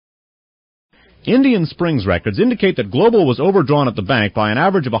Indian Springs records indicate that Global was overdrawn at the bank by an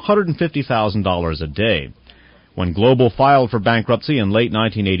average of $150,000 a day. When Global filed for bankruptcy in late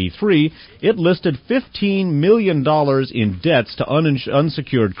 1983, it listed $15 million in debts to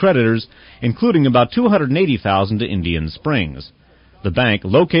unsecured creditors, including about $280,000 to Indian Springs. The bank,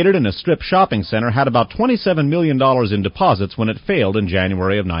 located in a strip shopping center, had about $27 million in deposits when it failed in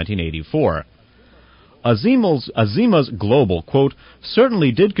January of 1984. Azima's Global, quote,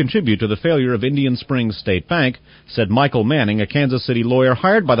 certainly did contribute to the failure of Indian Springs State Bank, said Michael Manning, a Kansas City lawyer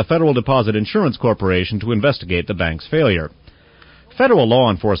hired by the Federal Deposit Insurance Corporation to investigate the bank's failure. Federal law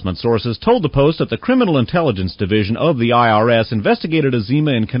enforcement sources told the Post that the Criminal Intelligence Division of the IRS investigated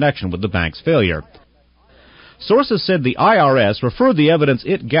Azima in connection with the bank's failure. Sources said the IRS referred the evidence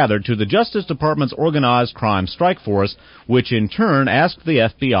it gathered to the Justice Department's Organized Crime Strike Force, which in turn asked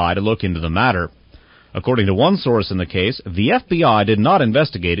the FBI to look into the matter. According to one source in the case, the FBI did not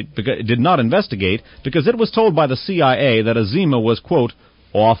investigate because it was told by the CIA that Azima was, quote,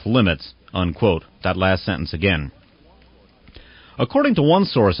 off limits, unquote. That last sentence again. According to one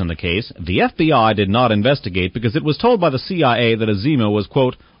source in the case, the FBI did not investigate because it was told by the CIA that Azima was,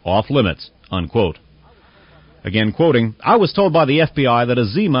 quote, off limits, unquote. Again quoting, I was told by the FBI that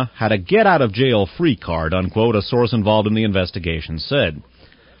Azima had a get-out-of-jail-free card, unquote, a source involved in the investigation said.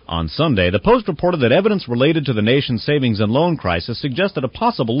 On Sunday, the Post reported that evidence related to the nation's savings and loan crisis suggested a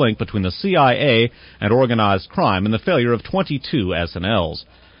possible link between the CIA and organized crime in the failure of 22 S&Ls.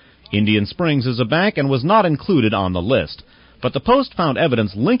 Indian Springs is a bank and was not included on the list, but the Post found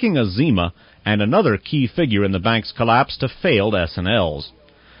evidence linking Azima and another key figure in the bank's collapse to failed S&Ls.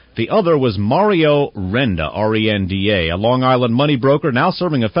 The other was Mario Renda, R-E-N-D-A, a Long Island money broker now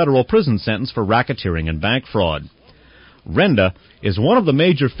serving a federal prison sentence for racketeering and bank fraud. Renda is one of the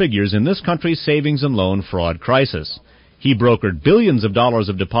major figures in this country's savings and loan fraud crisis. He brokered billions of dollars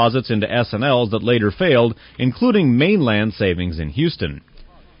of deposits into S&Ls that later failed, including mainland savings in Houston.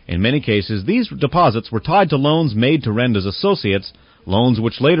 In many cases, these deposits were tied to loans made to Renda's associates, loans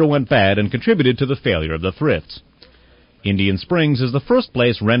which later went bad and contributed to the failure of the thrifts. Indian Springs is the first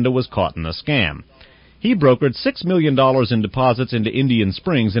place Renda was caught in the scam. He brokered $6 million in deposits into Indian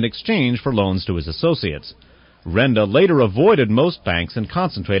Springs in exchange for loans to his associates. Renda later avoided most banks and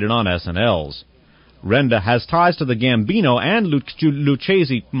concentrated on S&Ls. Renda has ties to the Gambino and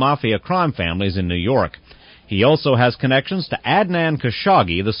Lucchese mafia crime families in New York. He also has connections to Adnan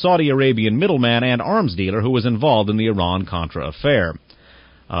Khashoggi, the Saudi Arabian middleman and arms dealer who was involved in the Iran-Contra affair.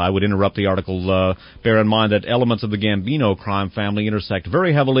 I would interrupt the article. Bear in mind that elements of the Gambino crime family intersect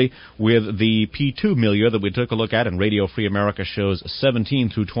very heavily with the P2 milieu that we took a look at in Radio Free America shows 17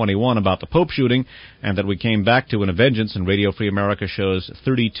 through 21 about the Pope shooting, and that we came back to in A Vengeance in Radio Free America shows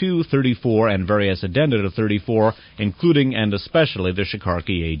 32, 34, and various addenda to 34, including and especially the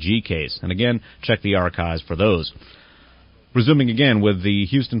Shikarki AG case. And again, check the archives for those. Resuming again with the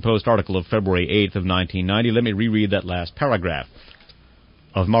Houston Post article of February 8th of 1990, let me reread that last paragraph.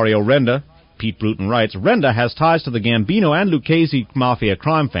 Of Mario Renda, Pete Bruton writes, Renda has ties to the Gambino and Lucchese mafia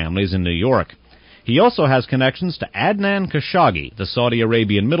crime families in New York. He also has connections to Adnan Khashoggi, the Saudi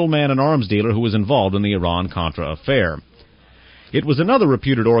Arabian middleman and arms dealer who was involved in the Iran-Contra affair. It was another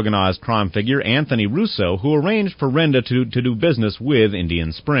reputed organized crime figure, Anthony Russo, who arranged for Renda to do business with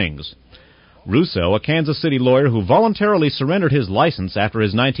Indian Springs. Russo, a Kansas City lawyer who voluntarily surrendered his license after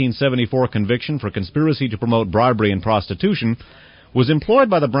his 1974 conviction for conspiracy to promote bribery and prostitution, was employed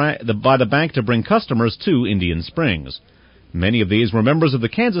by the bank to bring customers to Indian Springs. Many of these were members of the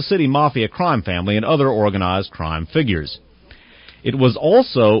Kansas City Mafia crime family and other organized crime figures. It was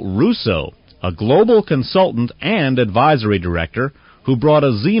also Russo, a global consultant and advisory director, who brought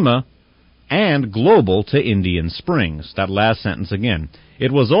Azima and Global to Indian Springs. That last sentence again.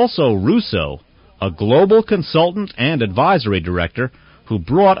 It was also Russo, a global consultant and advisory director, who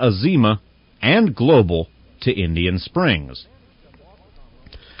brought Azima and Global to Indian Springs.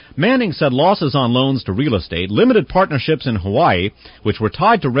 Manning said losses on loans to real estate, limited partnerships in Hawaii, which were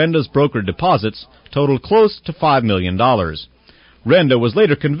tied to Renda's brokered deposits, totaled close to $5 million. Renda was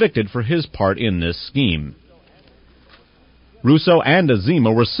later convicted for his part in this scheme. Russo and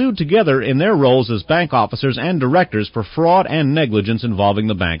Azima were sued together in their roles as bank officers and directors for fraud and negligence involving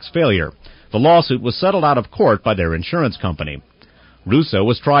the bank's failure. The lawsuit was settled out of court by their insurance company. Russo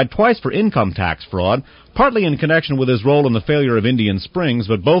was tried twice for income tax fraud, partly in connection with his role in the failure of Indian Springs,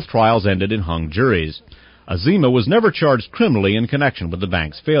 but both trials ended in hung juries. Azima was never charged criminally in connection with the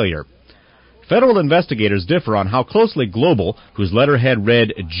bank's failure. Federal investigators differ on how closely Global, whose letterhead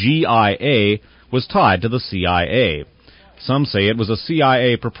read GIA, was tied to the CIA. Some say it was a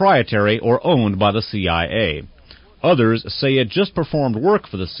CIA proprietary or owned by the CIA. Others say it just performed work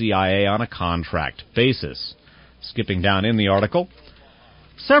for the CIA on a contract basis. Skipping down in the article,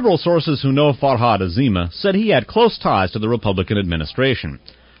 several sources who know Farhad Azima said he had close ties to the Republican administration.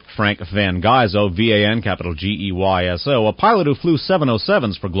 Frank Van Geyso, V-A-N, capital G-E-Y-S-O, a pilot who flew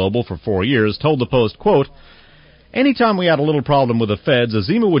 707s for Global for 4 years, told the Post, quote, "Anytime we had a little problem with the feds,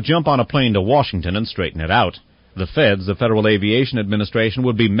 Azima would jump on a plane to Washington and straighten it out. The feds, the Federal Aviation Administration,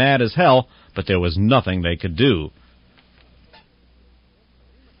 would be mad as hell, but there was nothing they could do."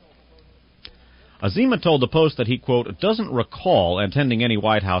 Azima told the Post that he, quote, "doesn't recall attending any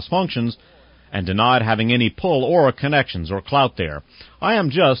White House functions and denied having any pull or connections or clout there. I am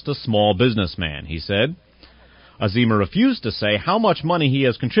just a small businessman," he said. Azima refused to say how much money he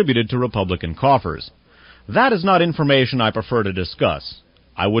has contributed to Republican coffers. "That is not information I prefer to discuss.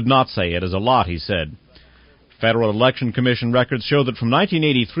 I would not say it is a lot," he said. Federal Election Commission records show that from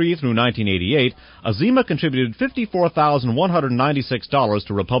 1983 through 1988, Azima contributed $54,196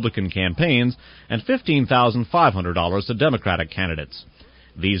 to Republican campaigns and $15,500 to Democratic candidates.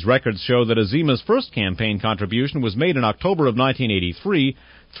 These records show that Azima's first campaign contribution was made in October of 1983,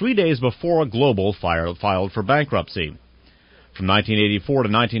 3 days before Global filed for bankruptcy. From 1984 to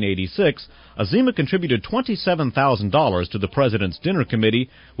 1986, Azima contributed $27,000 to the President's Dinner Committee,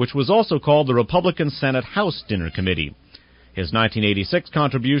 which was also called the Republican Senate House Dinner Committee. His 1986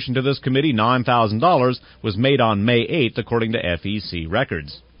 contribution to this committee, $9,000, was made on May 8th, according to FEC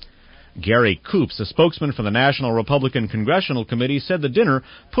records. Gary Coops, a spokesman for the National Republican Congressional Committee, said the dinner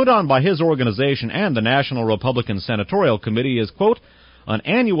put on by his organization and the National Republican Senatorial Committee is, quote, "an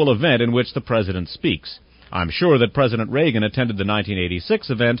annual event in which the president speaks. I'm sure that President Reagan attended the 1986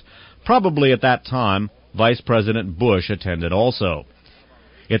 event. Probably at that time, Vice President Bush attended also.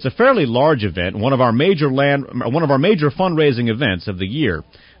 It's a fairly large event, one of our major fundraising events of the year.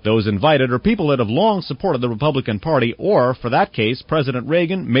 Those invited are people that have long supported the Republican Party or, for that case, President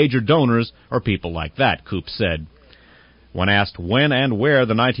Reagan, major donors, or people like that," Coops said. When asked when and where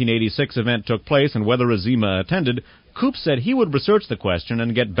the 1986 event took place and whether Azima attended, Coops said he would research the question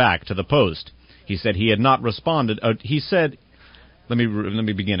and get back to the Post. He said he had not responded. Let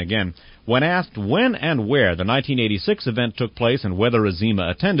me begin again. When asked when and where the 1986 event took place and whether Azima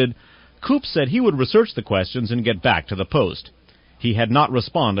attended, Coops said he would research the questions and get back to the Post. He had not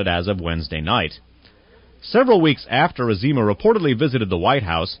responded as of Wednesday night. Several weeks after Azima reportedly visited the White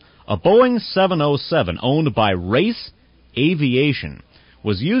House, a Boeing 707 owned by Race Aviation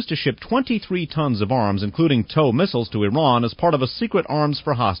was used to ship 23 tons of arms, including TOW missiles, to Iran as part of a secret arms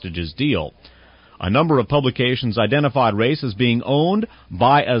for hostages deal. A number of publications identified Race as being owned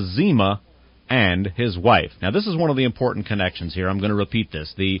by Azima and his wife. Now, this is one of the important connections here. I'm going to repeat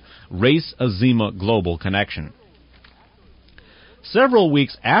this, the Race-Azima Global connection. Several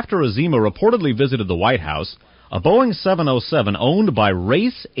weeks after Azima reportedly visited the White House, a Boeing 707 owned by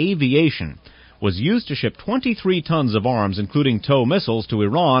Race Aviation was used to ship 23 tons of arms, including TOW missiles, to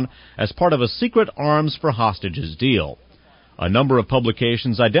Iran as part of a secret arms for hostages deal. A number of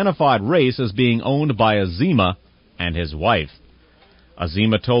publications identified Race as being owned by Azima and his wife.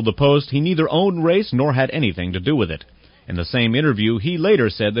 Azima told the Post he neither owned Race nor had anything to do with it. In the same interview, he later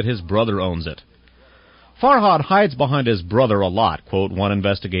said that his brother owns it. Farhad hides behind his brother a lot, quote, one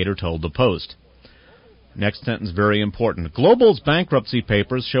investigator told the Post. Next sentence, very important. Global's bankruptcy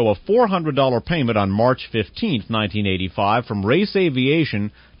papers show a $400 payment on March 15, 1985, from Race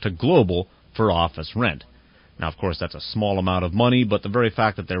Aviation to Global for office rent. Now, of course, that's a small amount of money, but the very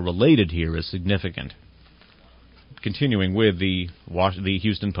fact that they're related here is significant. Continuing with the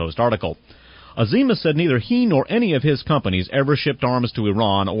Houston Post article. Azima said neither he nor any of his companies ever shipped arms to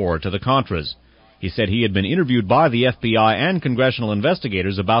Iran or to the Contras. He said he had been interviewed by the FBI and congressional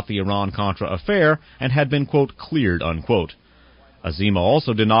investigators about the Iran-Contra affair and had been, quote, cleared, unquote. Azima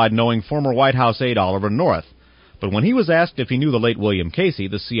also denied knowing former White House aide Oliver North. But when he was asked if he knew the late William Casey,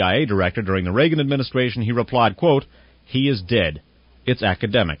 the CIA director during the Reagan administration, he replied, quote, "He is dead. It's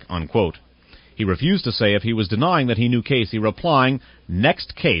academic," unquote. He refused to say if he was denying that he knew Casey, replying,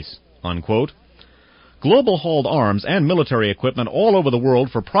 "Next case," unquote. Global hauled arms and military equipment all over the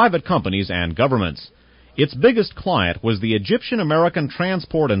world for private companies and governments. Its biggest client was the Egyptian-American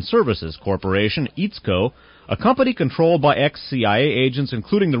Transport and Services Corporation, EATSCO, a company controlled by ex-CIA agents,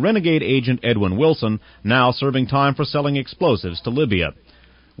 including the renegade agent Edwin Wilson, now serving time for selling explosives to Libya.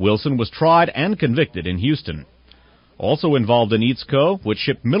 Wilson was tried and convicted in Houston. Also involved in EATSCO, which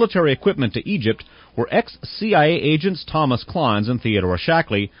shipped military equipment to Egypt, were ex-CIA agents Thomas Clines and Theodore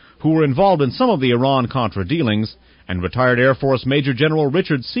Shackley, who were involved in some of the Iran-Contra dealings, and retired Air Force Major General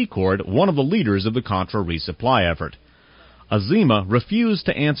Richard Secord, one of the leaders of the Contra resupply effort. Azima refused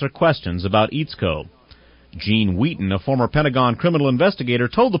to answer questions about EATSCO. Gene Wheaton, a former Pentagon criminal investigator,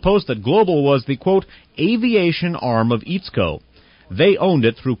 told the Post that Global was the, quote, aviation arm of EATSCO. They owned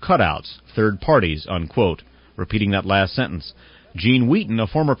it through cutouts, third parties, unquote. Repeating that last sentence. Gene Wheaton, a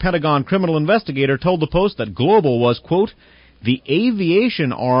former Pentagon criminal investigator, told the Post that Global was, quote, the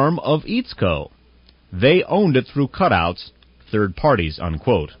aviation arm of EATSCO. They owned it through cutouts, third parties,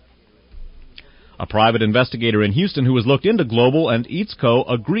 unquote. A private investigator in Houston who has looked into Global and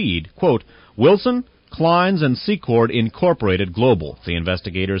EATSCO agreed, quote, Wilson, Kleins, and Secord incorporated Global, the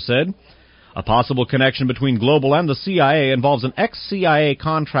investigator said. A possible connection between Global and the CIA involves an ex-CIA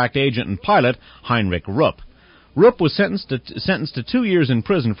contract agent and pilot, Heinrich Rupp. Rupp was sentenced to 2 years in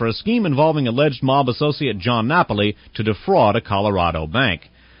prison for a scheme involving alleged mob associate John Napoli to defraud a Colorado bank.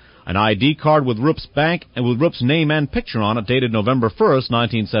 An ID card with Rupp's name and picture on it, dated November 1st,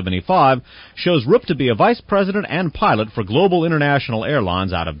 1975, shows Rupp to be a vice president and pilot for Global International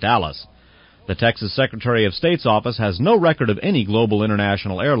Airlines out of Dallas. The Texas Secretary of State's office has no record of any Global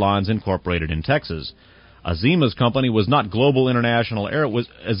International Airlines incorporated in Texas. Azima's company was Global International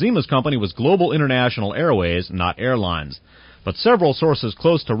Airways, not airlines. But several sources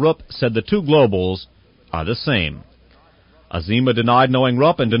close to Rupp said the two Globals are the same. Azima denied knowing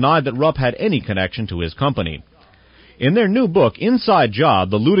Rupp and denied that Rupp had any connection to his company. In their new book, Inside Job,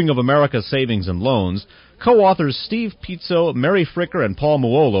 The Looting of America's Savings and Loans, co-authors Steve Pizzo, Mary Fricker, and Paul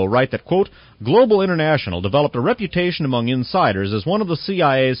Muolo write that, quote, Global International developed a reputation among insiders as one of the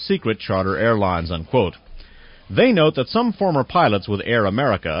CIA's secret charter airlines, unquote. They note that some former pilots with Air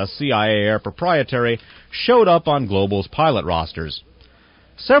America, a CIA air proprietary, showed up on Global's pilot rosters.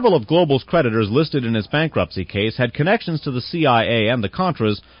 Several of Global's creditors listed in its bankruptcy case had connections to the CIA and the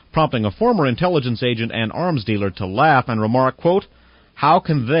Contras, prompting a former intelligence agent and arms dealer to laugh and remark, quote, how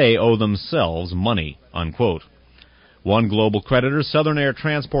can they owe themselves money, unquote. One Global creditor, Southern Air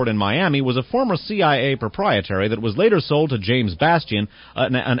Transport in Miami, was a former CIA proprietary that was later sold to James Bastian,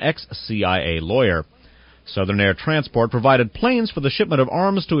 an ex-CIA lawyer. Southern Air Transport provided planes for the shipment of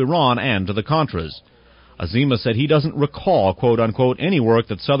arms to Iran and to the Contras. Azima said he doesn't recall, quote-unquote, any work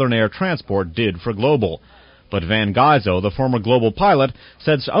that Southern Air Transport did for Global. But Van Geyso, the former Global pilot,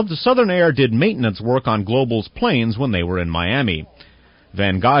 said Southern Air did maintenance work on Global's planes when they were in Miami.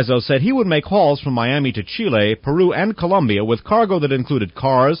 Van Geyso said he would make hauls from Miami to Chile, Peru, and Colombia with cargo that included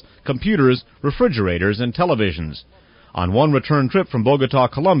cars, computers, refrigerators, and televisions. On one return trip from Bogota,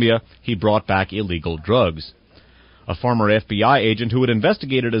 Colombia, he brought back illegal drugs. A former FBI agent who had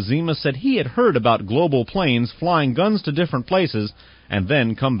investigated Azima said he had heard about Global planes flying guns to different places and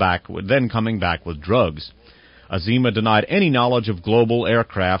then coming back with drugs. Azima denied any knowledge of Global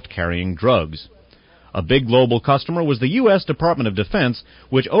aircraft carrying drugs. A big Global customer was the U.S. Department of Defense,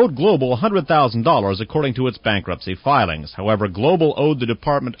 which owed Global $100,000 according to its bankruptcy filings. However, Global owed the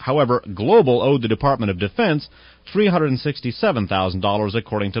Department of Defense $367,000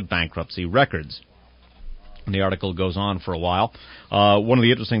 according to bankruptcy records. And the article goes on for a while. One of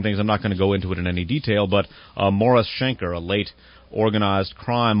the interesting things, I'm not going to go into it in any detail, but Morris Schenker, a late organized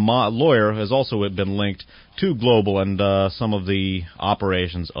crime lawyer, has also been linked to Global and some of the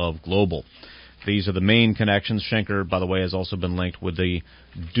operations of Global. These are the main connections. Schenker, by the way, has also been linked with the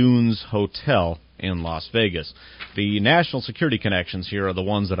Dunes Hotel in Las Vegas. The national security connections here are the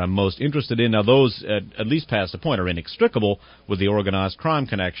ones that I'm most interested in. Now, those, at least past the point, are inextricable with the organized crime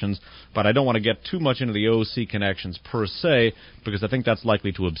connections, but I don't want to get too much into the OC connections per se, because I think that's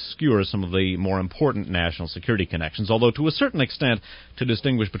likely to obscure some of the more important national security connections, although to a certain extent, to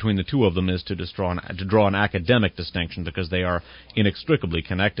distinguish between the two of them is to draw an academic distinction, because they are inextricably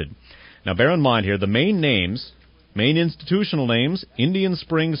connected. Now, bear in mind here, the main institutional names, Indian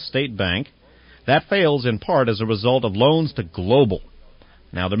Springs State Bank, that fails in part as a result of loans to Global.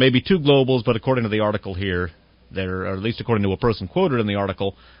 Now, there may be two Globals, but according to the article here, or at least according to a person quoted in the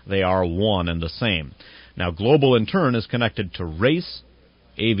article, they are one and the same. Now, Global, in turn, is connected to Race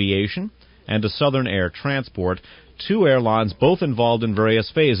Aviation and to Southern Air Transport, two airlines both involved in various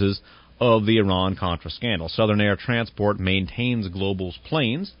phases of the Iran-Contra scandal. Southern Air Transport maintains Global's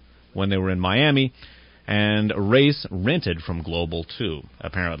planes when they were in Miami, and Race rented from Global too,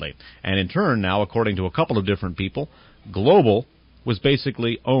 apparently. And in turn, now, according to a couple of different people, Global was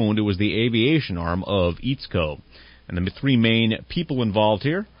basically owned, it was the aviation arm of EATSCO. And the three main people involved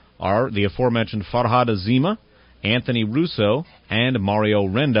here are the aforementioned Farhad Azima, Anthony Russo, and Mario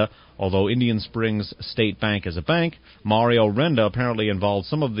Renda. Although Indian Springs State Bank is a bank, Mario Renda apparently involved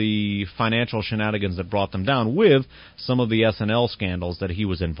some of the financial shenanigans that brought them down with some of the S&L scandals that he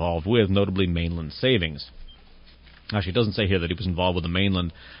was involved with, notably Mainland Savings. Actually, it doesn't say here that he was involved with the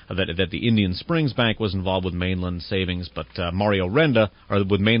mainland, that the Indian Springs Bank was involved with mainland savings, but Mario Renda, or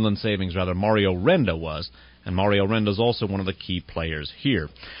with mainland savings rather, Mario Renda was. And Mario Renda is also one of the key players here.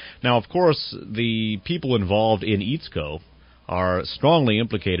 Now, of course, the people involved in EATSCO are strongly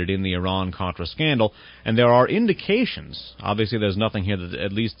implicated in the Iran-Contra scandal, and there are indications, obviously there's nothing here that,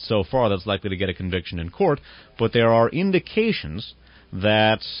 at least so far, that's likely to get a conviction in court, but there are indications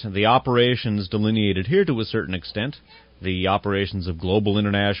that the operations delineated here to a certain extent, the operations of Global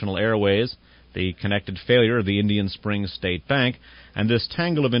International Airways, the connected failure of the Indian Springs State Bank, and this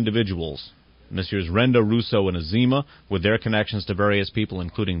tangle of individuals, Messrs. Renda, Russo, and Azima, with their connections to various people,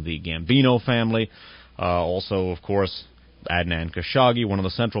 including the Gambino family, also, of course, Adnan Khashoggi, one of the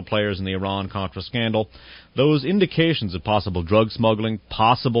central players in the Iran-Contra scandal. Those indications of possible drug smuggling,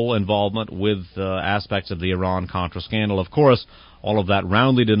 possible involvement with aspects of the Iran-Contra scandal, of course, all of that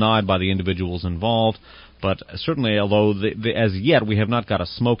roundly denied by the individuals involved. But certainly, although as yet we have not got a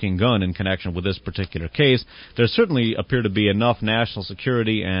smoking gun in connection with this particular case, there certainly appear to be enough national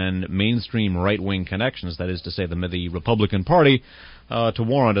security and mainstream right-wing connections, that is to say the Republican Party, to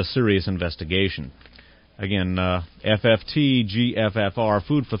warrant a serious investigation. Again, FFT, GFFR,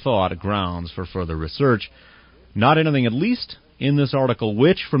 food for thought, grounds for further research. Not anything, at least in this article,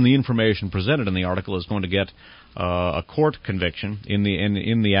 which, from the information presented in the article, is going to get a court conviction in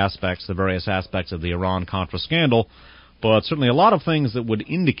the aspects, the various aspects of the Iran-Contra scandal, but certainly a lot of things that would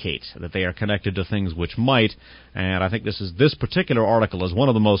indicate that they are connected to things which might, and I think this particular article is one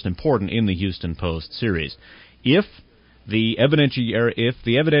of the most important in the Houston Post series. If the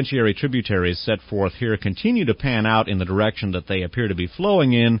evidentiary tributaries set forth here continue to pan out in the direction that they appear to be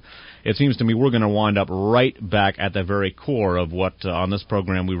flowing in, it seems to me we're going to wind up right back at the very core of what on this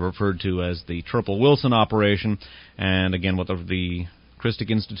program we referred to as the Triple Wilson operation, and again what the Christic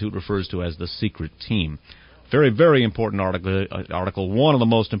Institute refers to as the secret team. Very, very important article, one of the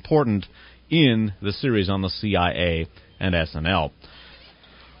most important in the series on the CIA and SNL.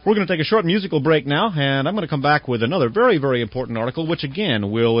 We're going to take a short musical break now, and I'm going to come back with another very, very important article, which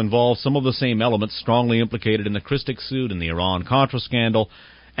again will involve some of the same elements strongly implicated in the Christic suit and the Iran-Contra scandal.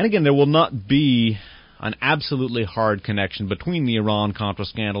 And again, there will not be an absolutely hard connection between the Iran-Contra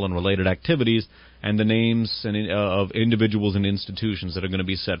scandal and related activities and the names of individuals and institutions that are going to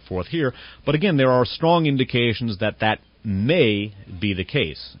be set forth here. But again, there are strong indications that that may be the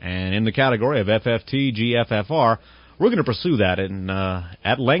case. And in the category of FFT, GFFR, we're going to pursue that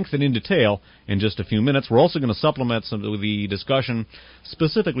at length and in detail in just a few minutes. We're also going to supplement some of the discussion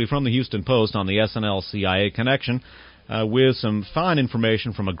specifically from the Houston Post on the SNL-CIA connection with some fine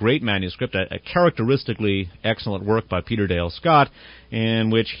information from a great manuscript, a characteristically excellent work by Peter Dale Scott,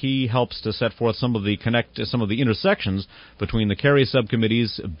 in which he helps to set forth some of the intersections between the Kerry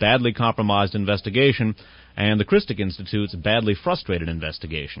Subcommittee's badly compromised investigation and the Christic Institute's badly frustrated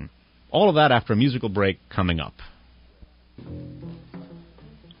investigation. All of that after a musical break coming up.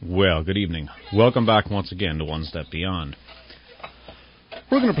 Well, good evening. Welcome back once again to One Step Beyond.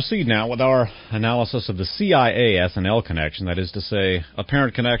 We're going to proceed now with our analysis of the CIA-SNL connection, that is to say,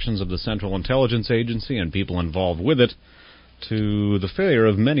 apparent connections of the Central Intelligence Agency and people involved with it to the failure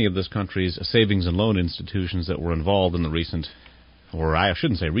of many of this country's savings and loan institutions that were involved in the recent, or I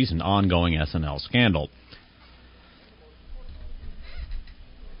shouldn't say recent, ongoing SNL scandal.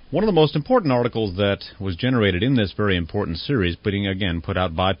 One of the most important articles that was generated in this very important series, put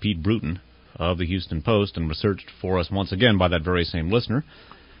out by Pete Bruton of the Houston Post and researched for us once again by that very same listener.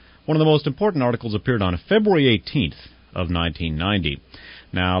 One of the most important articles appeared on February 18th of 1990.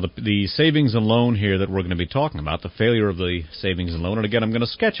 Now, the savings and loan here that we're going to be talking about, the failure of the savings and loan, and again, I'm going to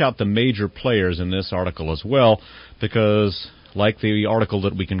sketch out the major players in this article as well, because like the article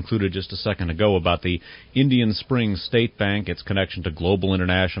that we concluded just a second ago about the Indian Springs State Bank, its connection to Global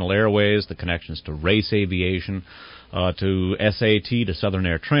International Airways, the connections to Race Aviation, to SAT, to Southern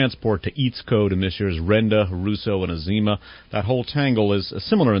Air Transport, to EATSCO, to Messrs. Renda, Russo, and Azima. That whole tangle is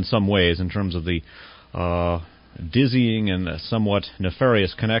similar in some ways in terms of the dizzying and somewhat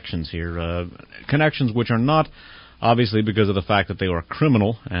nefarious connections here. Connections which are not, obviously, because of the fact that they were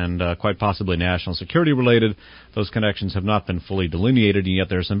criminal and quite possibly national security related. Those connections have not been fully delineated, and yet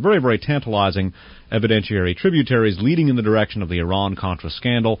there are some very, very tantalizing evidentiary tributaries leading in the direction of the Iran-Contra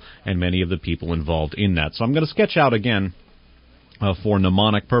scandal and many of the people involved in that. So I'm going to sketch out again, for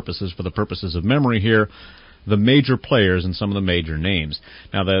mnemonic purposes, for the purposes of memory here, the major players and some of the major names.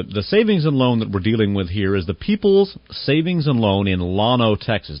 Now, the savings and loan that we're dealing with here is the People's Savings and Loan in Llano,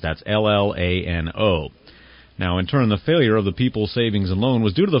 Texas. That's L-L-A-N-O. Now, in turn, the failure of the People's Savings and Loan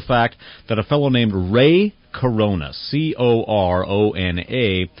was due to the fact that a fellow named Ray Corona, C-O-R-O-N-A,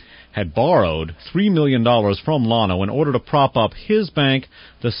 had borrowed $3 million from Llano in order to prop up his bank,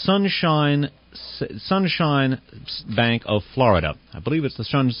 the Sunshine Bank of Florida. I believe it's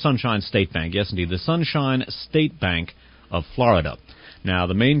the Sunshine State Bank. Yes, indeed, the Sunshine State Bank of Florida. Now,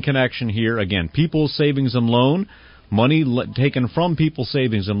 the main connection here, again, People's Savings and Loan. Money taken from People's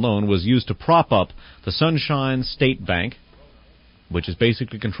Savings and Loan was used to prop up the Sunshine State Bank, which is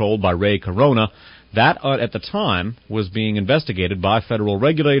basically controlled by Ray Corona. That, at the time, was being investigated by federal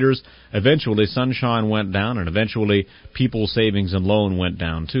regulators. Eventually, Sunshine went down, and eventually People's Savings and Loan went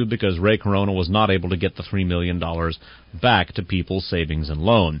down, too, because Ray Corona was not able to get the $3 million back to People's Savings and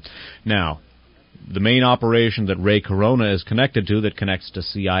Loan. Now, the main operation that Ray Corona is connected to, that connects to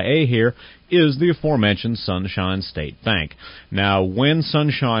CIA here, is the aforementioned Sunshine State Bank. Now, when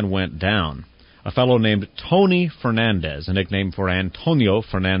Sunshine went down, a fellow named Tony Fernandez, a nickname for Antonio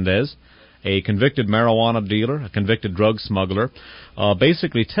Fernandez, a convicted marijuana dealer, a convicted drug smuggler,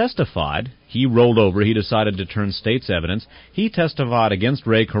 basically testified. He rolled over. He decided to turn state's evidence. He testified against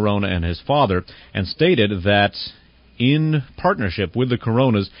Ray Corona and his father and stated that in partnership with the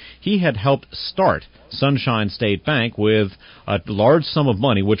Coronas, he had helped start Sunshine State Bank with a large sum of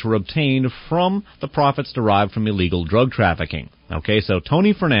money which were obtained from the profits derived from illegal drug trafficking. Okay, so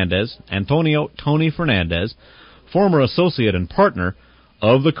Tony Fernandez, Tony Fernandez, former associate and partner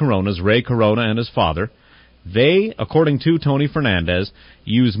of the Coronas, Ray Corona and his father, they, according to Tony Fernandez,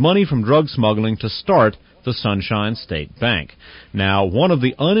 used money from drug smuggling to start the Sunshine State Bank. Now, one of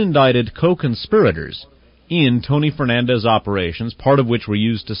the unindicted co-conspirators in Tony Fernandez's operations, part of which were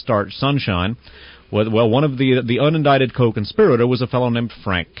used to start Sunshine, one of the unindicted co-conspirator was a fellow named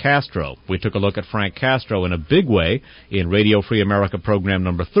Frank Castro. We took a look at Frank Castro in a big way in Radio Free America program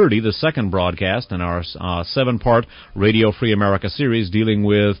number 30, the second broadcast in our 7-part Radio Free America series dealing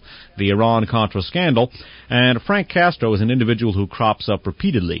with the Iran-Contra scandal. And Frank Castro is an individual who crops up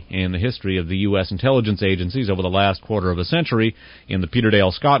repeatedly in the history of the U.S. intelligence agencies over the last quarter of a century. In the Peter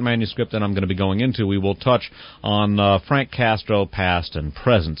Dale Scott manuscript that I'm going to be going into, we will touch on Frank Castro, past and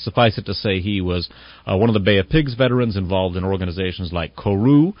present. Suffice it to say, he was one of the Bay of Pigs veterans involved in organizations like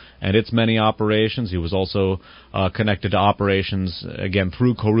Kourou and its many operations. He was also connected to operations, again,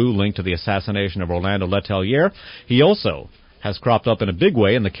 through Kourou, linked to the assassination of Orlando Letelier. He also has cropped up in a big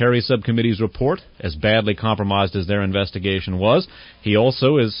way in the Kerry Subcommittee's report, as badly compromised as their investigation was. He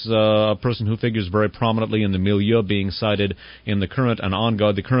also is a person who figures very prominently in the milieu, being cited in the current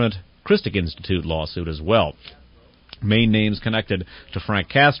Christic Institute lawsuit as well. Main names connected to Frank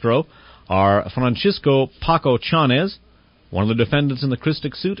Castro are Francisco Paco Chanez, one of the defendants in the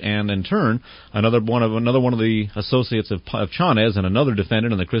Christic suit, and in turn, another one of the associates of Chanez and another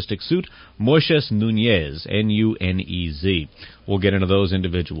defendant in the Christic suit, Moises Nunez, N-U-N-E-Z. We'll get into those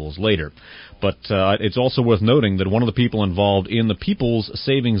individuals later. But it's also worth noting that one of the people involved in the People's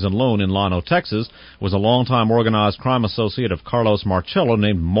Savings and Loan in Llano, Texas, was a longtime organized crime associate of Carlos Marcello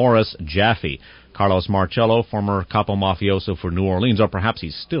named Morris Jaffe. Carlos Marcello, former capo mafioso for New Orleans, or perhaps he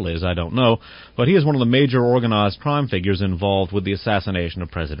still is, I don't know, but he is one of the major organized crime figures involved with the assassination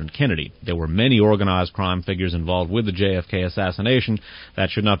of President Kennedy. There were many organized crime figures involved with the JFK assassination.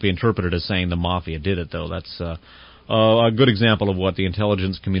 That should not be interpreted as saying the mafia did it, though. That's a good example of what the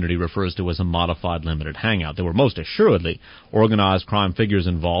intelligence community refers to as a modified limited hangout. There were most assuredly organized crime figures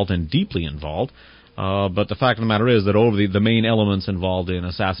involved and deeply involved. But the fact of the matter is that over the main elements involved in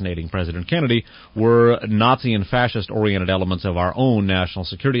assassinating President Kennedy were Nazi and fascist-oriented elements of our own national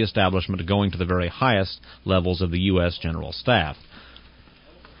security establishment, going to the very highest levels of the U.S. General Staff.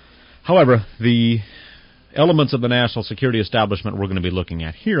 However, the elements of the national security establishment we're going to be looking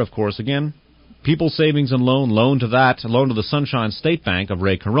at here, of course, again, People's Savings and loan to the Sunshine State Bank of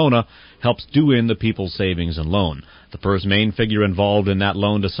Ray Corona, helps do in the People's Savings and Loan. The first main figure involved in that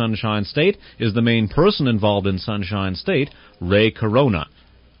loan to Sunshine State is the main person involved in Sunshine State, Ray Corona.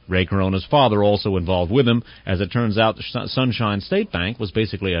 Ray Corona's father also involved with him. As it turns out, the Sunshine State Bank was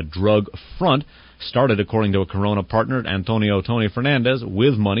basically a drug front, started, according to a Corona partner, Tony Fernandez,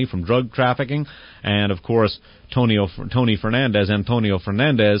 with money from drug trafficking. And, of course, Antonio Fernandez,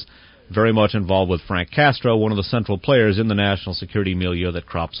 very much involved with Frank Castro, one of the central players in the national security milieu that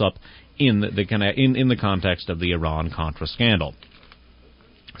crops up in the context of the Iran-Contra scandal.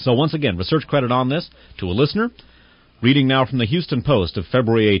 So once again, research credit on this to a listener. Reading now from the Houston Post of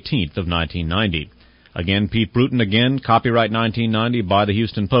February 18th of 1990. Again, Pete Bruton, again, copyright 1990 by the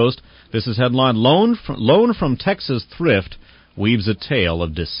Houston Post. This is headline, Loan from Texas Thrift Weaves a Tale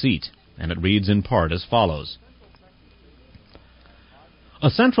of Deceit. And it reads in part as follows. A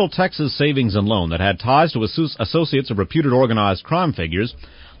Central Texas savings and loan that had ties to associates of reputed organized crime figures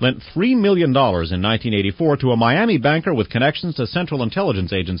lent $3 million in 1984 to a Miami banker with connections to Central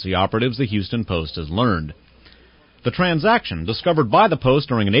Intelligence Agency operatives, the Houston Post has learned. The transaction, discovered by the Post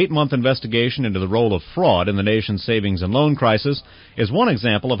during an 8-month investigation into the role of fraud in the nation's savings and loan crisis, is one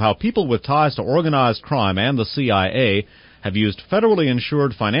example of how people with ties to organized crime and the CIA have used federally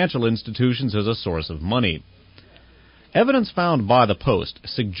insured financial institutions as a source of money. Evidence found by the Post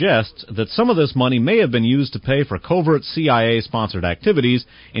suggests that some of this money may have been used to pay for covert CIA-sponsored activities,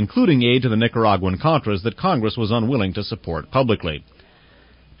 including aid to the Nicaraguan Contras that Congress was unwilling to support publicly.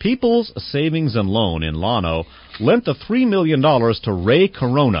 People's Savings and Loan in Llano lent the $3 million to Ray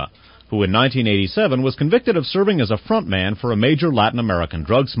Corona, who in 1987 was convicted of serving as a frontman for a major Latin American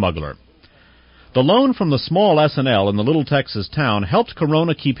drug smuggler. The loan from the small S&L in the little Texas town helped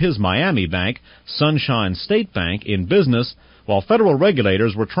Corona keep his Miami bank, Sunshine State Bank, in business, while federal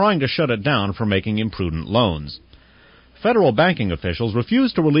regulators were trying to shut it down for making imprudent loans. Federal banking officials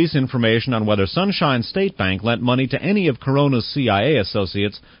refused to release information on whether Sunshine State Bank lent money to any of Corona's CIA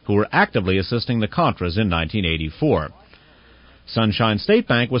associates who were actively assisting the Contras in 1984. Sunshine State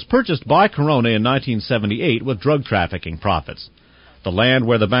Bank was purchased by Corona in 1978 with drug trafficking profits. The land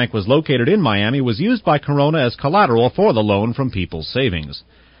where the bank was located in Miami was used by Corona as collateral for the loan from People's Savings.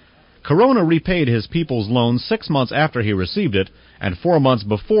 Corona repaid his People's loan 6 months after he received it and 4 months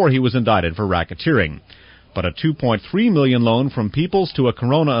before he was indicted for racketeering. But a $2.3 million loan from People's to a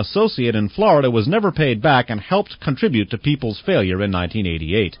Corona associate in Florida was never paid back and helped contribute to People's failure in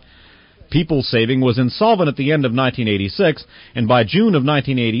 1988. People's Saving was insolvent at the end of 1986, and by June of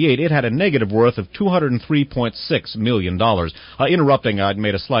 1988 it had a negative worth of $203.6 million. Interrupting, I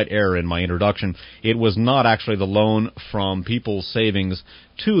made a slight error in my introduction. It was not actually the loan from People's Savings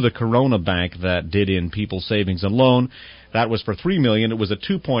to the Corona Bank that did in People's Savings and Loan. That was for $3 million. It was a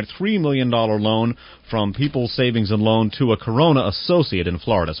 $2.3 million loan from People's Savings and Loan to a Corona associate in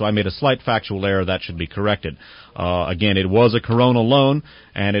Florida. So I made a slight factual error. That should be corrected. Again, it was a Corona loan,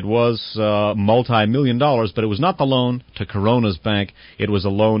 and it was multi-million dollars, but it was not the loan to Corona's bank. It was a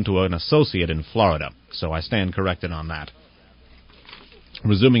loan to an associate in Florida. So I stand corrected on that.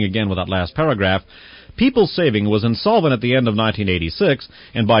 Resuming again with that last paragraph, People's Saving was insolvent at the end of 1986,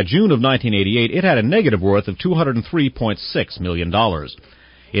 and by June of 1988 it had a negative worth of $203.6 million.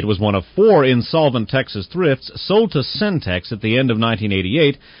 It was one of 4 insolvent Texas thrifts sold to Centex at the end of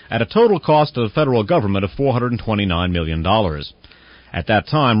 1988 at a total cost to the federal government of $429 million. At that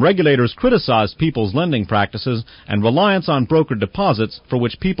time, regulators criticized People's lending practices and reliance on brokered deposits for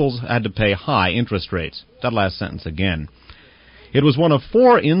which People's had to pay high interest rates. That last sentence again. It was one of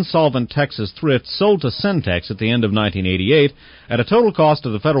 4 insolvent Texas thrifts sold to Centex at the end of 1988 at a total cost to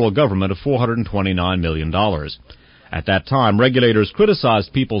the federal government of $429 million. At that time, regulators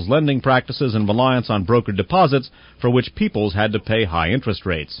criticized People's lending practices and reliance on brokered deposits for which People's had to pay high interest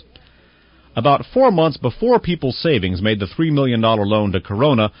rates. About 4 months before People's Savings made the $3 million loan to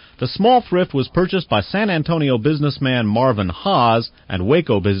Corona, the small thrift was purchased by San Antonio businessman Marvin Haas and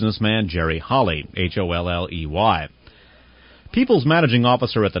Waco businessman Jerry Holley, Holley. People's managing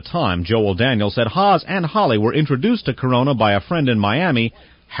officer at the time, Joel Daniel, said Haas and Holley were introduced to Corona by a friend in Miami,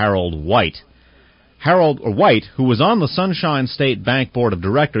 Harold White. Harold White, who was on the Sunshine State Bank Board of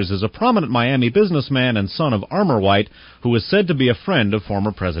Directors, is a prominent Miami businessman and son of Armour White, who is said to be a friend of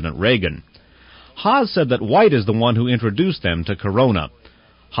former President Reagan. Haas said that White is the one who introduced them to Corona.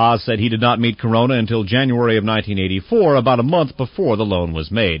 Haas said he did not meet Corona until January of 1984, about a month before the loan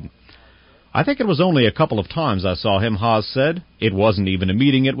was made. I think it was only a couple of times I saw him, Haas said. It wasn't even a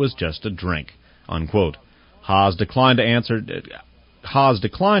meeting, it was just a drink. Unquote. Haas declined to answer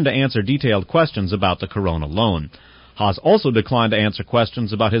detailed questions about the Corona loan. Haas also declined to answer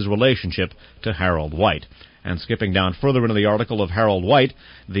questions about his relationship to Harold White. And skipping down further into the article of Harold White,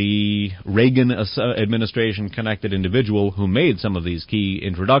 the Reagan administration-connected individual who made some of these key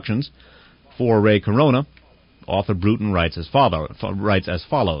introductions for Ray Corona, author Bruton writes as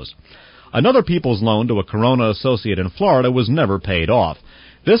follows. Another People's loan to a Corona associate in Florida was never paid off.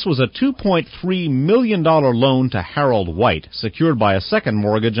 This was a $2.3 million loan to Harold White, secured by a second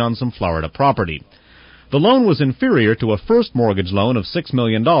mortgage on some Florida property. The loan was inferior to a first mortgage loan of $6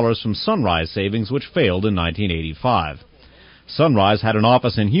 million from Sunrise Savings, which failed in 1985. Sunrise had an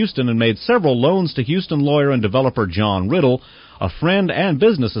office in Houston and made several loans to Houston lawyer and developer John Riddle, a friend and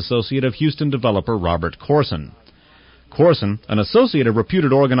business associate of Houston developer Robert Corson. Corson, an associate of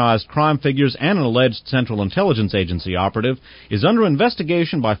reputed organized crime figures and an alleged Central Intelligence Agency operative, is under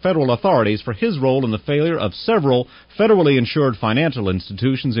investigation by federal authorities for his role in the failure of several federally insured financial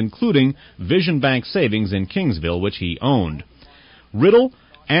institutions, including Vision Bank Savings in Kingsville, which he owned. Riddle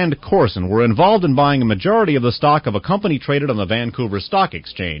and Corson were involved in buying a majority of the stock of a company traded on the Vancouver Stock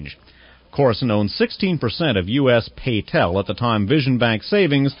Exchange. Corson owned 16% of U.S. Paytel at the time Vision Bank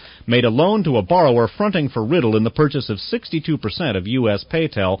Savings made a loan to a borrower fronting for Riddle in the purchase of 62% of U.S.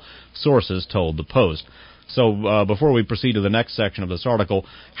 Paytel, sources told the Post. So before we proceed to the next section of this article,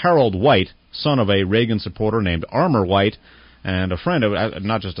 Harold White, son of a Reagan supporter named Armour White, and a friend of,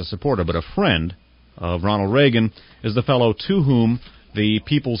 not just a supporter, but a friend of Ronald Reagan, is the fellow to whom the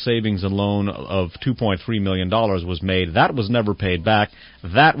People's Savings and Loan of $2.3 million was made. That was never paid back.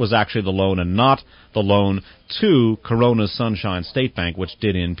 That was actually the loan and not the loan to Corona's Sunshine State Bank, which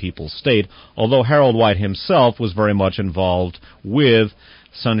did in People's State, although Harold White himself was very much involved with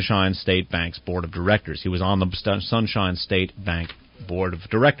Sunshine State Bank's board of directors. He was on the Sunshine State Bank board of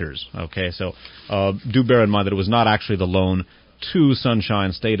directors. Okay, so do bear in mind that it was not actually the loan to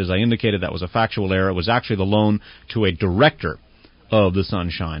Sunshine State. As I indicated, that was a factual error. It was actually the loan to a director of the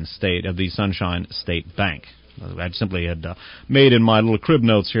Sunshine State Bank. I simply had made in my little crib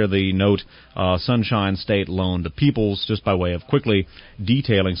notes here the note, Sunshine State loan to Peoples, just by way of quickly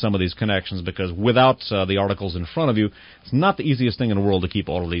detailing some of these connections, because without the articles in front of you, it's not the easiest thing in the world to keep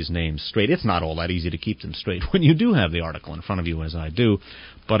all of these names straight. It's not all that easy to keep them straight when you do have the article in front of you, as I do.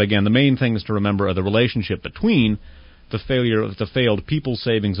 But again, the main things to remember are the relationship between the failed People's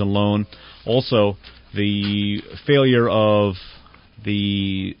Savings and Loan, also the failure of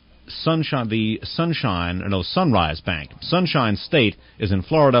the Sunrise Bank. Sunshine State is in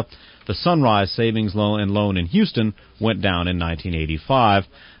Florida. The Sunrise Savings and Loan in Houston went down in 1985.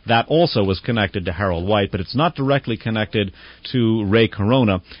 That also was connected to Harold White, but it's not directly connected to Ray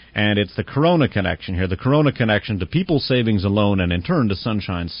Corona, and it's the Corona connection here, the Corona connection to People's Savings and Loan and in turn to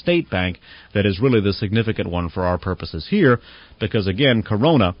Sunshine State Bank, that is really the significant one for our purposes here, because again,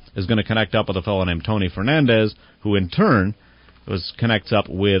 Corona is going to connect up with a fellow named Tony Fernandez, who in turn connects up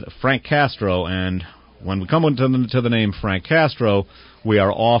with Frank Castro, and when we come to the name Frank Castro, we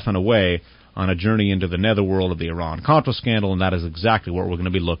are off and away on a journey into the netherworld of the Iran-Contra scandal, and that is exactly what we're going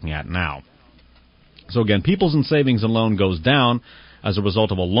to be looking at now. So again, People's and Savings and Loan goes down as a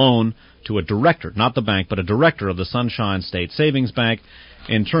result of a loan to a director, not the bank, but a director of the Sunshine State Savings Bank.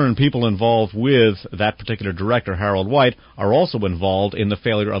 In turn, people involved with that particular director, Harold White, are also involved in the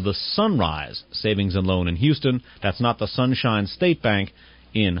failure of the Sunrise Savings and Loan in Houston. That's not the Sunshine State Bank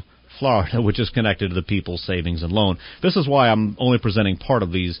in Florida, which is connected to the People's Savings and Loan. This is why I'm only presenting part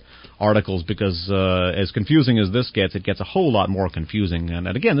of these articles, because as confusing as this gets, it gets a whole lot more confusing. And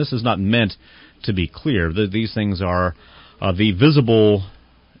again, this is not meant to be clear. These things are the visible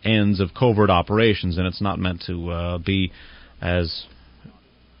ends of covert operations, and it's not meant to be as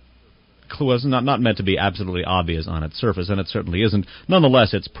not meant to be absolutely obvious on its surface, and it certainly isn't.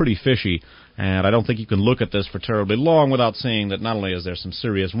 Nonetheless, it's pretty fishy, and I don't think you can look at this for terribly long without seeing that not only is there some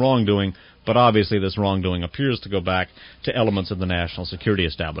serious wrongdoing, but obviously this wrongdoing appears to go back to elements of the national security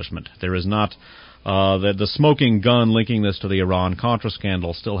establishment. There is not the smoking gun linking this to the Iran-Contra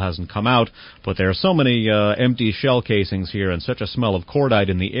scandal still hasn't come out, but there are so many empty shell casings here and such a smell of cordite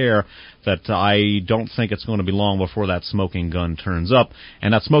in the air that I don't think it's going to be long before that smoking gun turns up,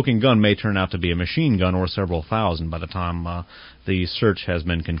 and that smoking gun may turn out to be a machine gun or several thousand by the time the search has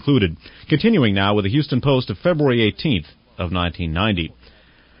been concluded. Continuing now with the Houston Post of February 18th of 1990.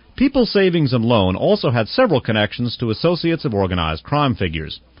 People's Savings and Loan also had several connections to associates of organized crime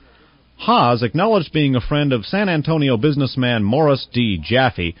figures. Haas acknowledged being a friend of San Antonio businessman Morris D.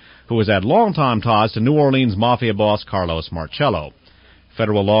 Jaffe, who has had long-time ties to New Orleans mafia boss Carlos Marcello.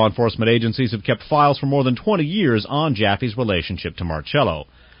 Federal law enforcement agencies have kept files for more than 20 years on Jaffe's relationship to Marcello.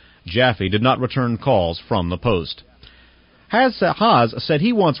 Jaffe did not return calls from the Post. Haas said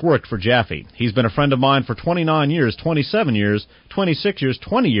he once worked for Jaffe. He's been a friend of mine for 29 years, 27 years, 26 years,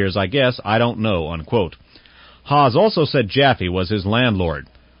 20 years, I guess, I don't know, unquote. Haas also said Jaffe was his landlord.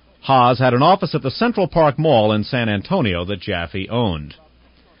 Haas had an office at the Central Park Mall in San Antonio that Jaffe owned.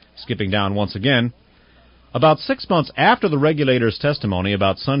 Skipping down once again, about 6 months after the regulator's testimony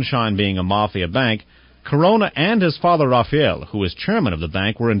about Sunshine being a mafia bank, Corona and his father Rafael, who is chairman of the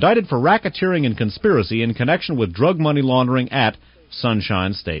bank, were indicted for racketeering and conspiracy in connection with drug money laundering at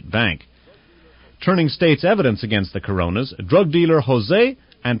Sunshine State Bank. Turning state's evidence against the Coronas, drug dealer Jose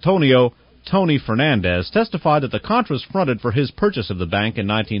Antonio Tony Fernandez testified that the Contras fronted for his purchase of the bank in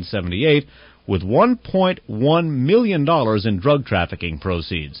 1978 with $1.1 million in drug trafficking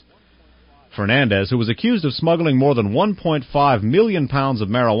proceeds. Fernandez, who was accused of smuggling more than 1.5 million pounds of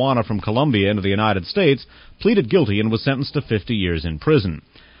marijuana from Colombia into the United States, pleaded guilty and was sentenced to 50 years in prison.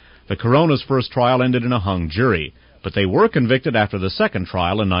 The Corona's first trial ended in a hung jury, but they were convicted after the second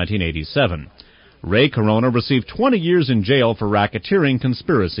trial in 1987. Ray Corona received 20 years in jail for racketeering,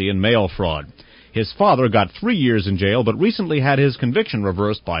 conspiracy, and mail fraud. His father got 3 years in jail, but recently had his conviction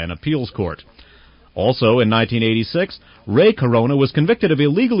reversed by an appeals court. Also, in 1986, Ray Corona was convicted of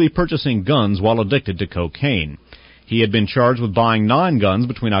illegally purchasing guns while addicted to cocaine. He had been charged with buying 9 guns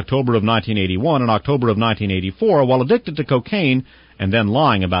between October of 1981 and October of 1984 while addicted to cocaine and then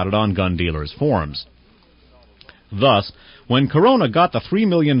lying about it on gun dealers' forums. Thus, when Corona got the $3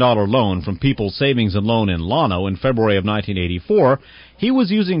 million loan from People's Savings and Loan in Llano in February of 1984, he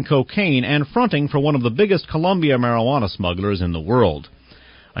was using cocaine and fronting for one of the biggest Colombia marijuana smugglers in the world.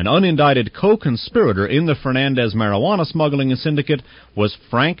 An unindicted co-conspirator in the Fernandez marijuana smuggling syndicate was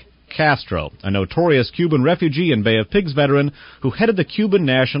Frank Castro, a notorious Cuban refugee and Bay of Pigs veteran who headed the Cuban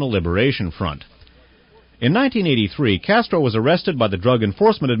National Liberation Front. In 1983, Castro was arrested by the Drug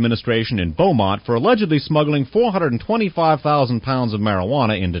Enforcement Administration in Beaumont for allegedly smuggling 425,000 pounds of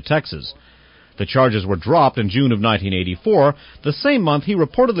marijuana into Texas. The charges were dropped in June of 1984. The same month, he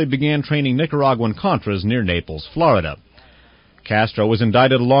reportedly began training Nicaraguan Contras near Naples, Florida. Castro was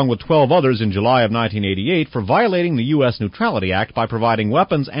indicted along with 12 others in July of 1988 for violating the U.S. Neutrality Act by providing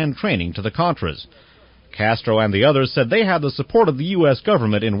weapons and training to the Contras. Castro and the others said they had the support of the U.S.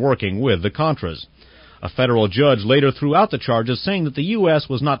 government in working with the Contras. A federal judge later threw out the charges, saying that the U.S.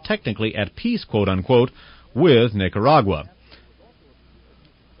 was not technically at peace, quote-unquote, with Nicaragua.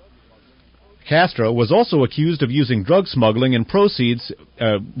 Castro was also accused of using drug smuggling and proceeds,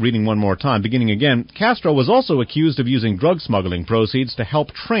 Castro was also accused of using drug smuggling proceeds to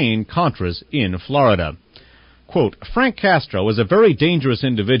help train Contras in Florida. Quote, Frank Castro is a very dangerous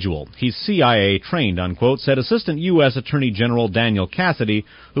individual. He's CIA trained, unquote, said Assistant U.S. Attorney General Daniel Cassidy,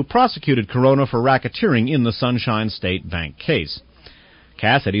 who prosecuted Corona for racketeering in the Sunshine State Bank case.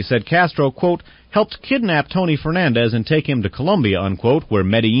 Cassidy said Castro, quote, helped kidnap Tony Fernandez and take him to Colombia, unquote, where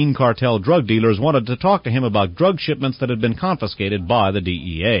Medellin cartel drug dealers wanted to talk to him about drug shipments that had been confiscated by the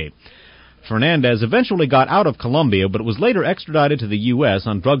DEA. Fernandez eventually got out of Colombia, but was later extradited to the U.S.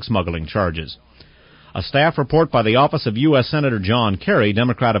 on drug smuggling charges. A staff report by the office of U.S. Senator John Kerry,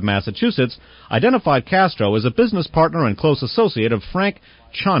 Democrat of Massachusetts, identified Castro as a business partner and close associate of Frank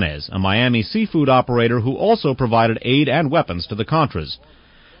Chanes, a Miami seafood operator who also provided aid and weapons to the Contras.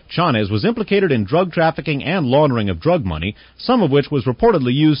 Chanes was implicated in drug trafficking and laundering of drug money, some of which was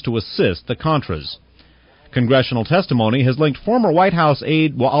reportedly used to assist the Contras. Congressional testimony has linked former White House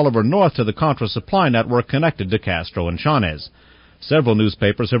aide Oliver North to the Contra supply network connected to Castro and Chanes. Several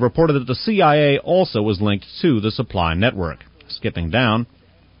newspapers have reported that the CIA also was linked to the supply network. Skipping down,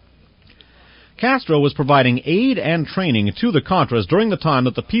 Castro was providing aid and training to the Contras during the time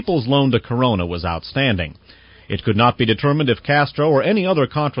that the People's Loan to Corona was outstanding. It could not be determined if Castro or any other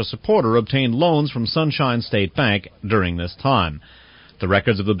Contra supporter obtained loans from Sunshine State Bank during this time. The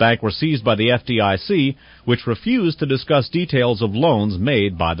records of the bank were seized by the FDIC, which refused to discuss details of loans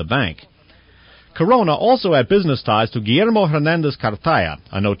made by the bank. Corona also had business ties to Guillermo Hernandez Cartaya,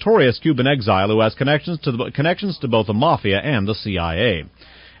 a notorious Cuban exile who has connections to both the Mafia and the CIA.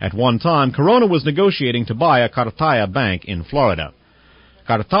 At one time, Corona was negotiating to buy a Cartaya bank in Florida.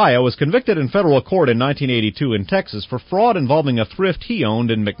 Cartaya was convicted in federal court in 1982 in Texas for fraud involving a thrift he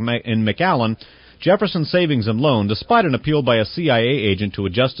owned in McAllen, Jefferson Savings and Loan, despite an appeal by a CIA agent to a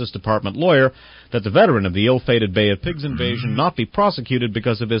Justice Department lawyer that the veteran of the ill-fated Bay of Pigs invasion not be prosecuted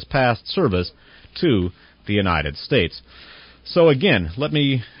because of his past service to the United States. So again, let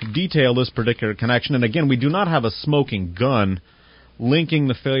me detail this particular connection. And again, we do not have a smoking gun linking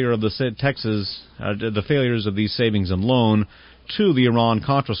the failure of the failures of these savings and loan to the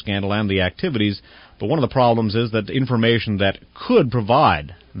Iran-Contra scandal and the activities. But one of the problems is that information that could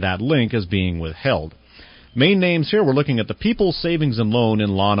provide that link is being withheld. Main names here, we're looking at the People's Savings and Loan in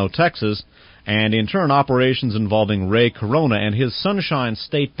Llano, Texas, and in turn operations involving Ray Corona and his Sunshine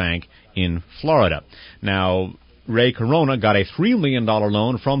State Bank in Florida. Now, Ray Corona got a $3 million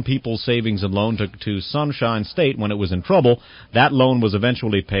loan from People's Savings and Loan to Sunshine State when it was in trouble. That loan was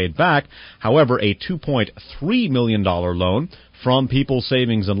eventually paid back. However, a $2.3 million loan from People's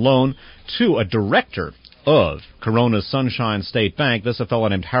Savings and Loan to a director of Corona's Sunshine State Bank, this a fellow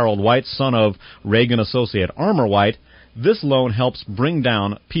named Harold White, son of Reagan associate Armour White. This loan helps bring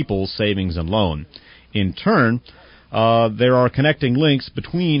down People's Savings and Loan. In turn, there are connecting links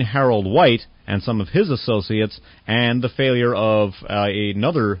between Harold White and some of his associates and the failure of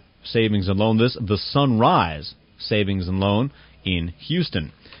another savings and loan, the Sunrise Savings and Loan in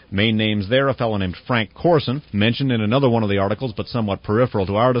Houston. Main names there, a fellow named Frank Corson, mentioned in another one of the articles but somewhat peripheral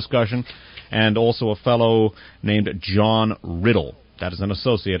to our discussion, and also a fellow named John Riddle. That is an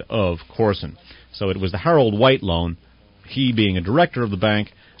associate of Corson. So it was the Harold White loan, he being a director of the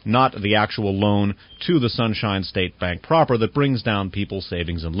bank, not the actual loan to the Sunshine State Bank proper that brings down people's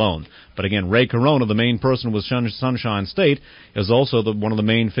savings and loan. But again, Ray Corona, the main person with Sunshine State, is also one of the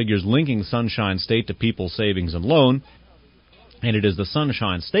main figures linking Sunshine State to people's savings and loan. And it is the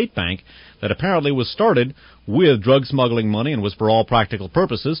Sunshine State Bank that apparently was started with drug smuggling money and was, for all practical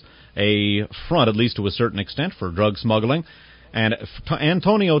purposes, a front, at least to a certain extent, for drug smuggling. And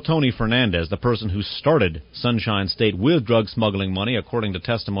Antonio Tony Fernandez, the person who started Sunshine State with drug smuggling money, according to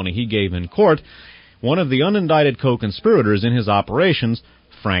testimony he gave in court, one of the unindicted co-conspirators in his operations,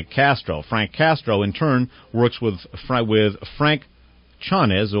 Frank Castro. Frank Castro, in turn, works with Frank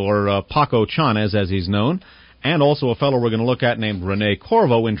Chanez, or Paco Chanez as he's known, and also a fellow we're going to look at named Rene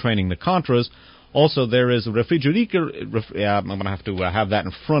Corvo in training the Contras. Also, there is I'm going to have to have that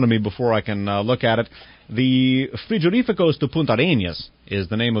in front of me before I can look at it. The Frigoríficos de Punta Arenas is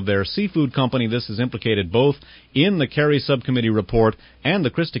the name of their seafood company. This is implicated both in the Kerry Subcommittee report and the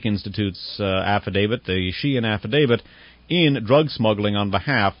Christic Institute's affidavit, the Sheehan affidavit, in drug smuggling on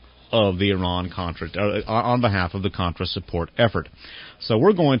behalf of the Iran-Contra, on behalf of the Contra support effort. So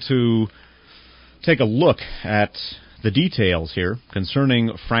we're going to take a look at the details here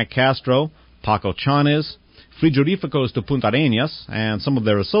concerning Frank Castro, Paco Chanez, Frigoríficos de Punta Arenas, and some of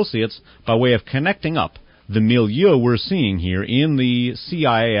their associates by way of connecting up the milieu we're seeing here in the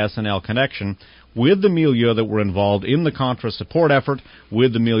CIA-SNL connection with the milieu that were involved in the Contra support effort,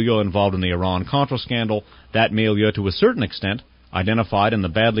 with the milieu involved in the Iran-Contra scandal, that milieu to a certain extent identified in the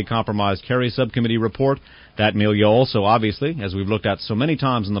badly compromised Kerry Subcommittee report. That milieu also, obviously, as we've looked at so many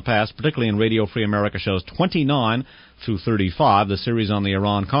times in the past, particularly in Radio Free America shows 29 through 35, the series on the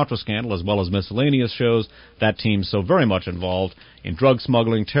Iran-Contra scandal, as well as miscellaneous shows, that team's so very much involved in drug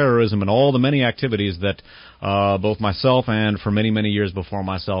smuggling, terrorism, and all the many activities that both myself and, for many, many years before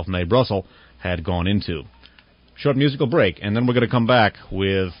myself, Mae Brussel, had gone into. Short musical break, and then we're going to come back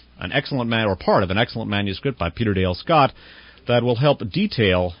with an excellent part of an excellent manuscript by Peter Dale Scott that will help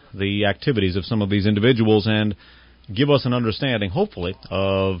detail the activities of some of these individuals and give us an understanding, hopefully,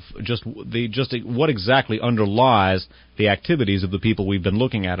 of just what exactly underlies the activities of the people we've been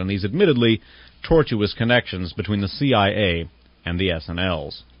looking at and these admittedly tortuous connections between the CIA and the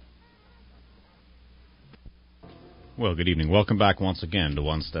SNLs. Well, good evening. Welcome back once again to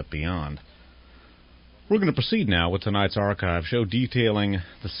One Step Beyond. We're going to proceed now with tonight's archive show detailing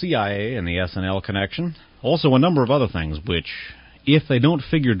the CIA and the SNL connection. Also a number of other things which, if they don't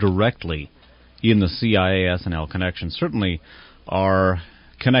figure directly in the CIA-SNL connection, certainly are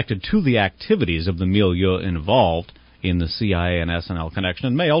connected to the activities of the milieu involved in the CIA and SNL connection,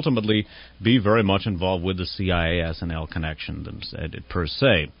 and may ultimately be very much involved with the CIA-SNL connection per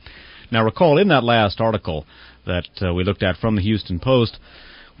se. Now recall, in that last article that we looked at from the Houston Post,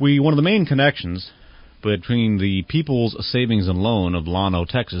 one of the main connections between the People's Savings and Loan of Llano,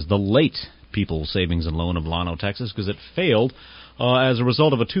 Texas, the late People's Savings and Loan of Llano, Texas, because it failed as a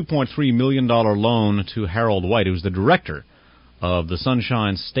result of a $2.3 million loan to Harold White, who's the director of the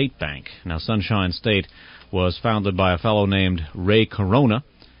Sunshine State Bank. Now, Sunshine State was founded by a fellow named Ray Corona.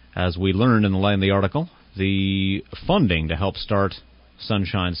 As we learned in the article, the funding to help start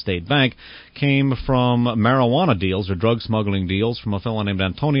Sunshine State Bank came from marijuana deals or drug smuggling deals from a fellow named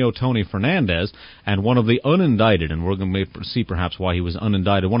Antonio Tony Fernandez, and one of the unindicted, and we're going to see perhaps why he was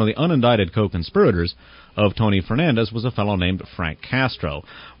unindicted, one of the unindicted co-conspirators of Tony Fernandez was a fellow named Frank Castro.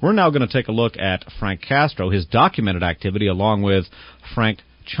 We're now going to take a look at Frank Castro, his documented activity, along with Frank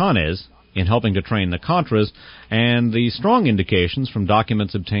Chanez in helping to train the Contras, and the strong indications from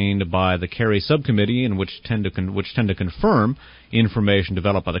documents obtained by the Kerry Subcommittee, and which tend to confirm information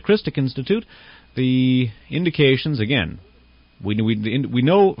developed by the Christic Institute. The indications, again, we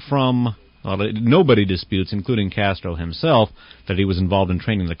know from nobody disputes, including Castro himself, that he was involved in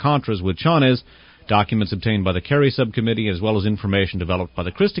training the Contras with Chanez. Documents obtained by the Kerry Subcommittee, as well as information developed by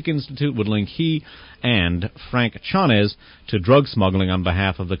the Christic Institute, would link he and Frank Chanez to drug smuggling on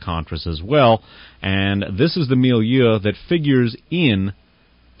behalf of the Contras as well. And this is the milieu that figures in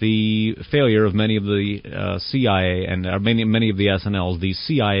the failure of many of the CIA and many of the SNLs, the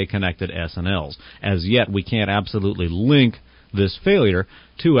CIA-connected SNLs. As yet, we can't absolutely link this failure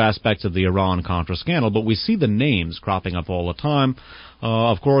to aspects of the Iran-Contra scandal, but we see the names cropping up all the time.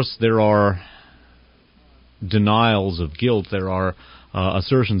 Of course, there are denials of guilt. There are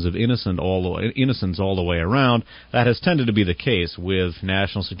assertions of innocence all the way around. That has tended to be the case with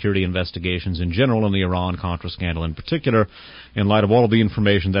national security investigations in general and the Iran-Contra scandal in particular. In light of all of the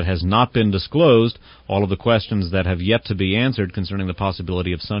information that has not been disclosed, all of the questions that have yet to be answered concerning the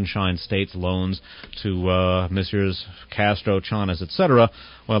possibility of Sunshine State's loans to Messrs. Castro, Chanas, etc.,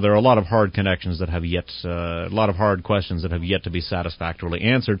 well, there are a lot of hard connections that have yet, a lot of hard questions that have yet to be satisfactorily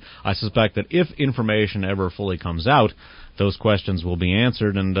answered. I suspect that if information ever fully comes out, those questions will be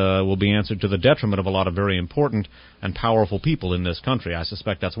answered, and will be answered to the detriment of a lot of very important and powerful people in this country. I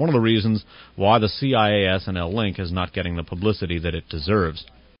suspect that's one of the reasons why the CIA SNL link is not getting the publicity that it deserves.